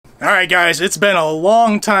Alright guys, it's been a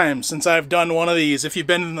long time since I've done one of these. If you've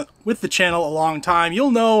been with the channel a long time,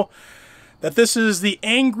 you'll know that this is the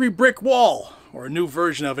Angry Brick Wall, or a new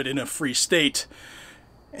version of it in a free state.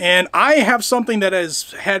 And I have something that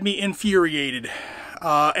has had me infuriated.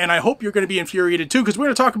 And I hope you're going to be infuriated too, because we're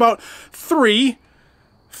going to talk about three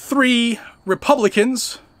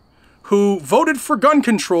Republicans who voted for gun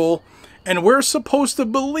control, and we're supposed to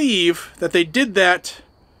believe that they did that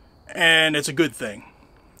and it's a good thing.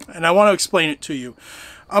 And I want to explain it to you.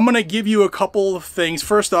 I'm going to give you a couple of things.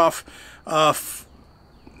 First off,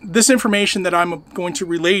 this information that I'm going to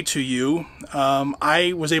relay to you,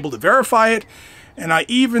 I was able to verify it, and I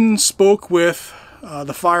even spoke with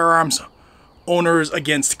the Firearms Owners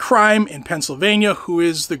Against Crime in Pennsylvania, who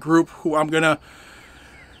is the group who I'm going to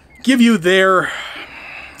give you their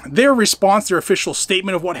response, their official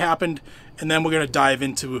statement of what happened, and then we're going to dive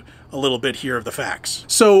into a little bit here of the facts.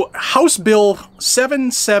 So, House Bill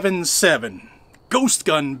 777, ghost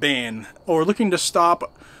gun ban, or looking to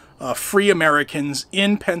stop free Americans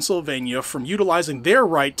in Pennsylvania from utilizing their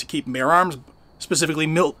right to keep and arms, specifically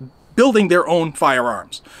building their own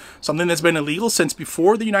firearms. Something that's been illegal since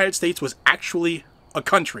before the United States was actually a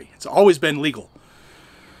country. It's always been legal.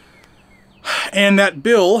 And that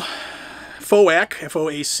bill, FOAC,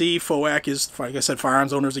 F-O-A-C, FOAC is, like I said,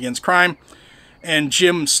 Firearms Owners Against Crime, and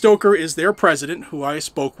Jim Stoker is their president, who I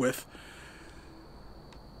spoke with.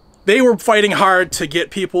 They were fighting hard to get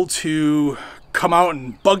people to come out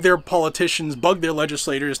and bug their politicians, bug their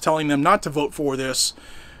legislators, telling them not to vote for this.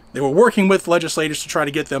 They were working with legislators to try to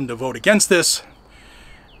get them to vote against this.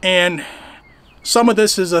 And some of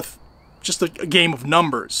this is just a game of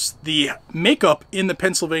numbers. The makeup in the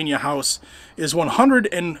Pennsylvania House is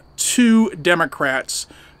 102 Democrats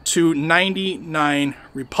to 99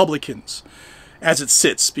 Republicans as it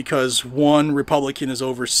sits, because one Republican is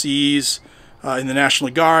overseas in the National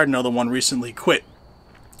Guard, another one recently quit.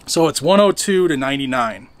 So it's 102 to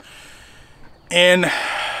 99. And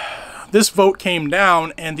this vote came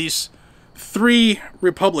down, and these three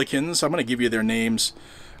Republicans, I'm going to give you their names,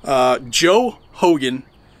 Joe Hogan,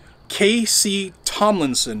 K.C.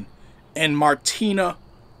 Tomlinson, and Martina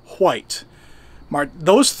White.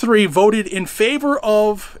 Those three voted in favor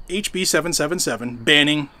of HB 777,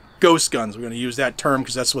 banning ghost guns. We're going to use that term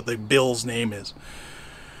because that's what the bill's name is.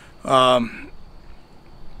 And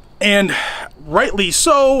rightly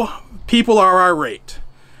so, people are irate.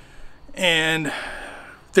 And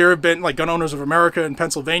there have been, like, Gun Owners of America in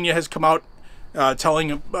Pennsylvania has come out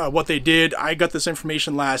telling what they did. I got this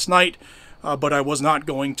information last night, but I was not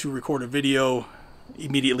going to record a video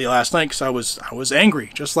immediately last night because I was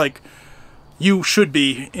angry, just like you should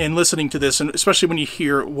be in listening to this, and especially when you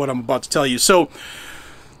hear what I'm about to tell you. So,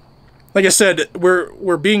 like I said,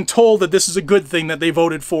 we're being told that this is a good thing that they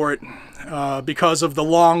voted for it because of the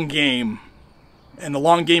long game. And the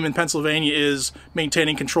long game in Pennsylvania is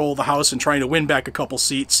maintaining control of the House and trying to win back a couple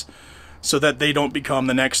seats so that they don't become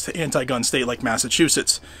the next anti-gun state like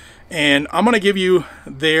Massachusetts. And I'm going to give you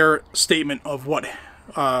their statement of what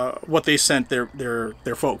they sent their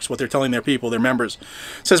folks, what they're telling their people, their members.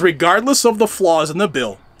 It says, regardless of the flaws in the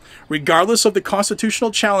bill, regardless of the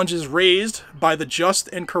constitutional challenges raised by the just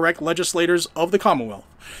and correct legislators of the Commonwealth,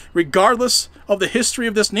 regardless of the history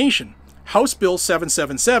of this nation, House Bill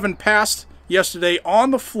 777 passed yesterday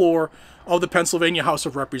on the floor of the Pennsylvania House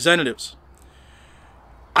of Representatives.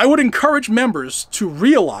 I would encourage members to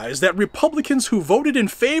realize that Republicans who voted in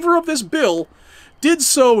favor of this bill did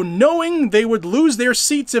so knowing they would lose their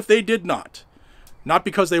seats if they did not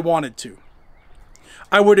because they wanted to.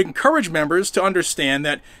 I would encourage members to understand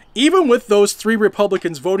that even with those three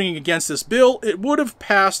Republicans voting against this bill, it would have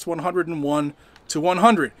passed 101 to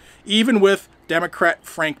 100, even with Democrat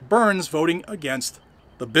Frank Burns voting against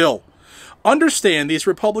the bill. Understand these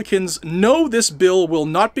Republicans know this bill will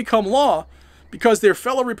not become law because their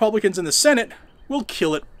fellow Republicans in the Senate will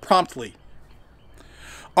kill it promptly.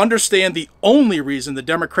 Understand the only reason the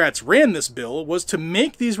Democrats ran this bill was to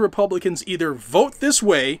make these Republicans either vote this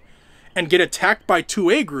way and get attacked by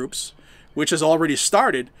 2A groups, which has already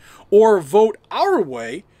started, or vote our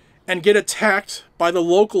way and get attacked by the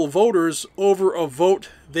local voters over a vote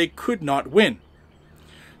they could not win.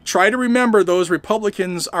 Try to remember those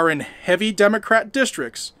Republicans are in heavy Democrat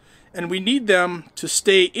districts, and we need them to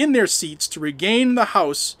stay in their seats to regain the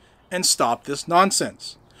House and stop this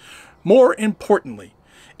nonsense. More importantly,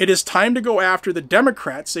 it is time to go after the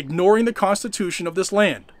Democrats ignoring the Constitution of this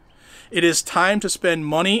land. It is time to spend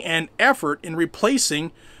money and effort in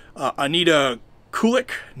replacing Anita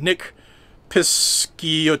Kulik, Nick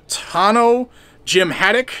Pisciottano, Jim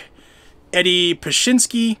Haddock, Eddie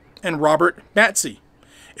Pashinsky, and Robert Matsey.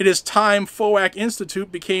 It is time FOAC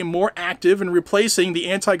Institute became more active in replacing the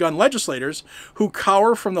anti-gun legislators who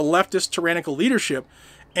cower from the leftist tyrannical leadership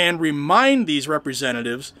and remind these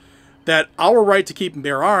representatives that our right to keep and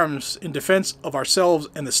bear arms in defense of ourselves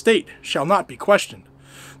and the state shall not be questioned.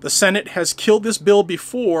 The Senate has killed this bill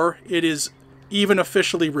before it is even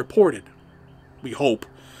officially reported. We hope.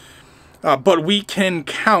 But we cannot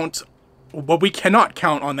count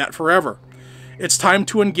on that forever. It's time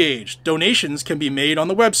to engage. Donations can be made on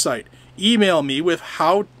the website. Email me with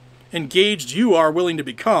how engaged you are willing to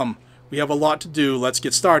become. We have a lot to do. Let's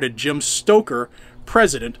get started. Jim Stoker,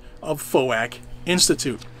 president of FOAC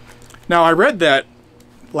Institute. Now, I read that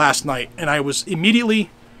last night, and I was immediately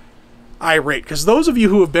irate, because those of you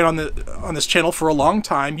who have been on this channel for a long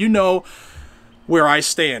time, you know where I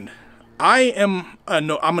stand. I'm a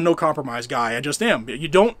no compromise guy. I just am. You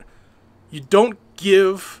don't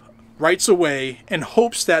give rights away in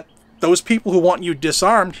hopes that those people who want you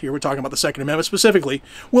disarmed, here we're talking about the Second Amendment specifically,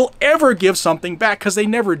 will ever give something back, because they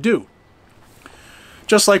never do.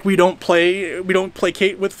 Just like we don't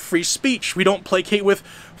placate with free speech. We don't placate with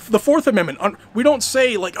the Fourth Amendment. We don't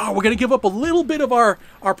say, like, oh, we're going to give up a little bit of our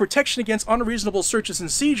protection against unreasonable searches and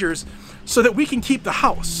seizures so that we can keep the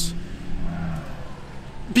house.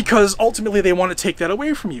 Because ultimately they want to take that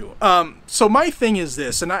away from you. So my thing is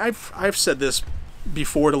this, and I've said this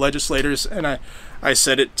before to legislators, and I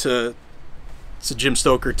said it to Jim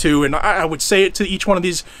Stoker too, and I would say it to each one of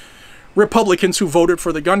these Republicans who voted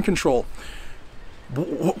for the gun control.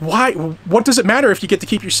 Why? What does it matter if you get to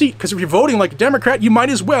keep your seat? Because if you're voting like a Democrat, you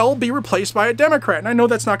might as well be replaced by a Democrat. And I know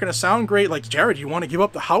that's not going to sound great, like, Jared, you want to give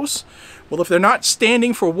up the House? Well, if they're not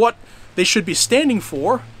standing for what they should be standing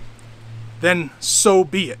for, then so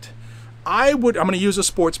be it. I'm going to use a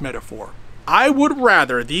sports metaphor. I would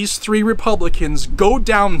rather these three Republicans go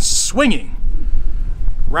down swinging,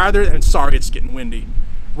 sorry, it's getting windy,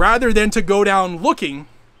 rather than to go down looking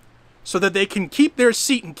so that they can keep their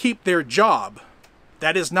seat and keep their job.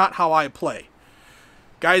 That is not how I play.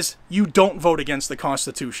 Guys, you don't vote against the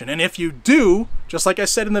Constitution. And if you do, just like I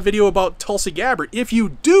said in the video about Tulsi Gabbard, if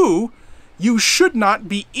you do, you should not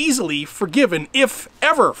be easily forgiven, if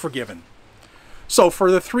ever forgiven. So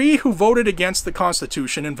for the three who voted against the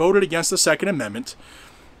Constitution and voted against the Second Amendment,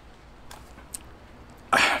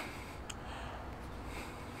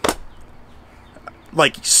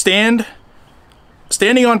 like, standing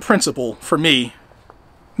on principle for me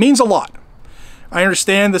means a lot. I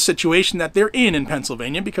understand the situation that they're in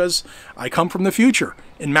Pennsylvania because I come from the future.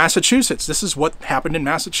 In Massachusetts, this is what happened in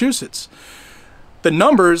Massachusetts. The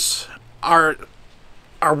numbers are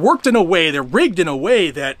worked in a way, they're rigged in a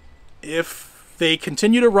way that if they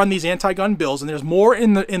continue to run these anti-gun bills, and there's more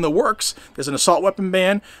in the works. There's an assault weapon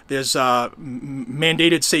ban, there's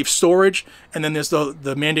mandated safe storage, and then there's the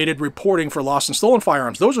mandated reporting for lost and stolen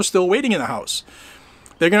firearms. Those are still waiting in the House.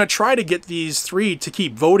 They're going to try to get these three to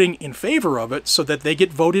keep voting in favor of it so that they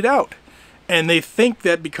get voted out. And they think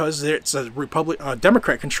that because it's a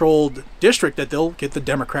Democrat-controlled district that they'll get the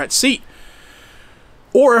Democrat seat.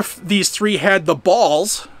 Or if these three had the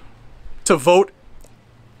balls to vote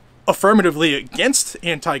affirmatively against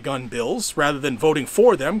anti-gun bills rather than voting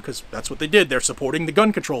for them, because that's what they did. They're supporting the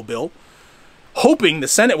gun control bill, hoping the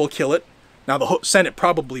Senate will kill it. Now, the Senate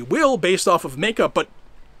probably will based off of makeup, but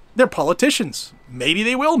they're politicians. Maybe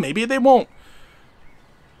they will, maybe they won't.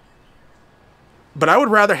 But I would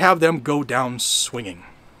rather have them go down swinging.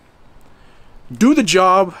 Do the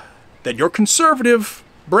job that your conservative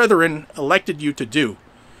brethren elected you to do.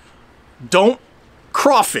 Don't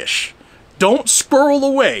crawfish. Don't squirrel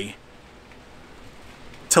away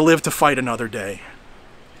to live to fight another day.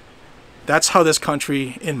 That's how this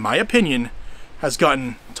country, in my opinion, has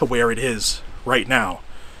gotten to where it is right now.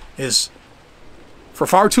 Is for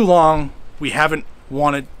far too long, we haven't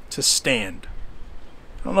wanted to stand.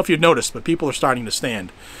 I don't know if you've noticed, but people are starting to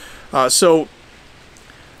stand. So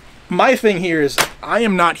my thing here is I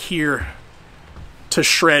am not here to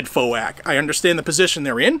shred FOAC. I understand the position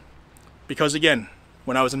they're in because, again,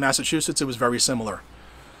 when I was in Massachusetts, it was very similar.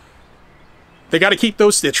 They got to keep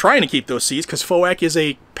those, they're trying to keep those seats because FOAC is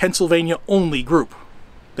a Pennsylvania-only group.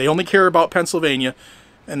 They only care about Pennsylvania,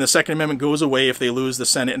 and the Second Amendment goes away if they lose the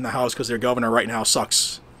Senate and the House because their governor right now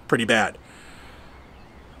sucks pretty bad.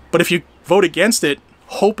 But if you vote against it,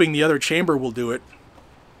 hoping the other chamber will do it,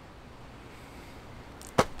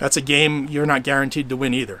 that's a game you're not guaranteed to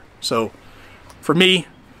win either. So, for me,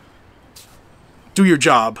 do your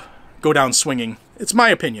job. Go down swinging. It's my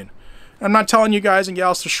opinion. I'm not telling you guys and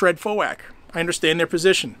gals to shred FOAC. I understand their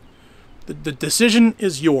position. The decision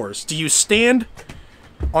is yours. Do you stand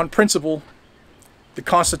on principle? The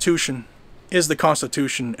Constitution is the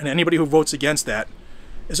Constitution, and anybody who votes against that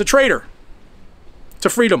is a traitor to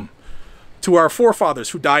freedom, to our forefathers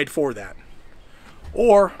who died for that?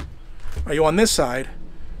 Or are you on this side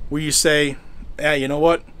where you say, yeah, you know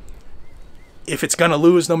what? If it's going to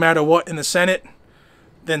lose no matter what in the Senate,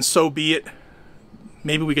 then so be it.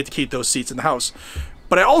 Maybe we get to keep those seats in the House.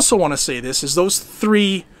 But I also want to say this, is those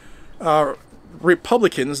three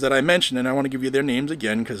Republicans that I mentioned, and I want to give you their names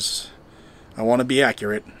again because I want to be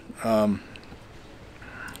accurate. Come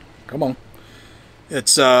on.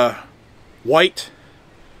 It's White,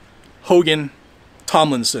 Hogan,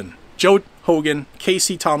 Tomlinson. Joe Hogan,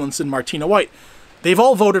 Casey Tomlinson, Martina White. They've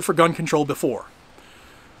all voted for gun control before.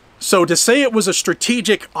 So to say it was a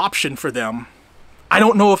strategic option for them, I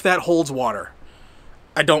don't know if that holds water.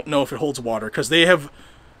 I don't know if it holds water because they have,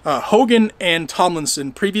 Hogan and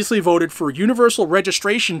Tomlinson previously voted for universal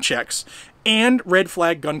registration checks and red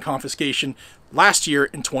flag gun confiscation last year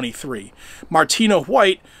in 23. Martina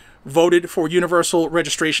White voted for universal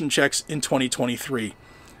registration checks in 2023.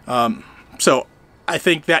 So I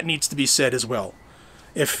think that needs to be said as well.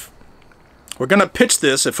 If we're going to pitch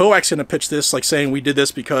this, if OAC's going to pitch this like saying we did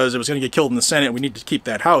this because it was going to get killed in the Senate, we need to keep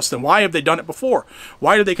that House, then why have they done it before?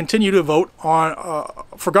 Why do they continue to vote on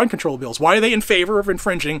for gun control bills? Why are they in favor of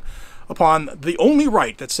infringing upon the only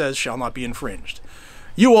right that says shall not be infringed?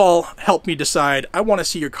 You all help me decide. I want to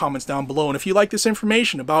see your comments down below. And if you like this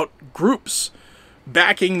information about groups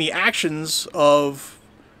backing the actions of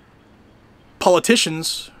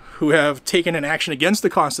politicians who have taken an action against the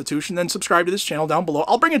Constitution, then subscribe to this channel down below.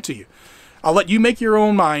 I'll bring it to you. I'll let you make your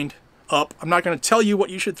own mind up. I'm not going to tell you what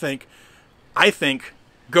you should think. I think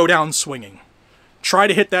go down swinging. Try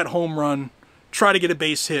to hit that home run. Try to get a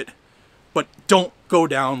base hit. But don't go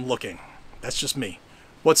down looking. That's just me.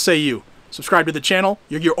 What say you? Subscribe to the channel.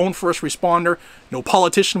 You're your own first responder. No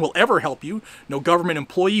politician will ever help you. No government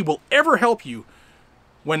employee will ever help you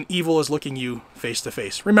when evil is looking you face to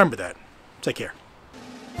face. Remember that. Take care.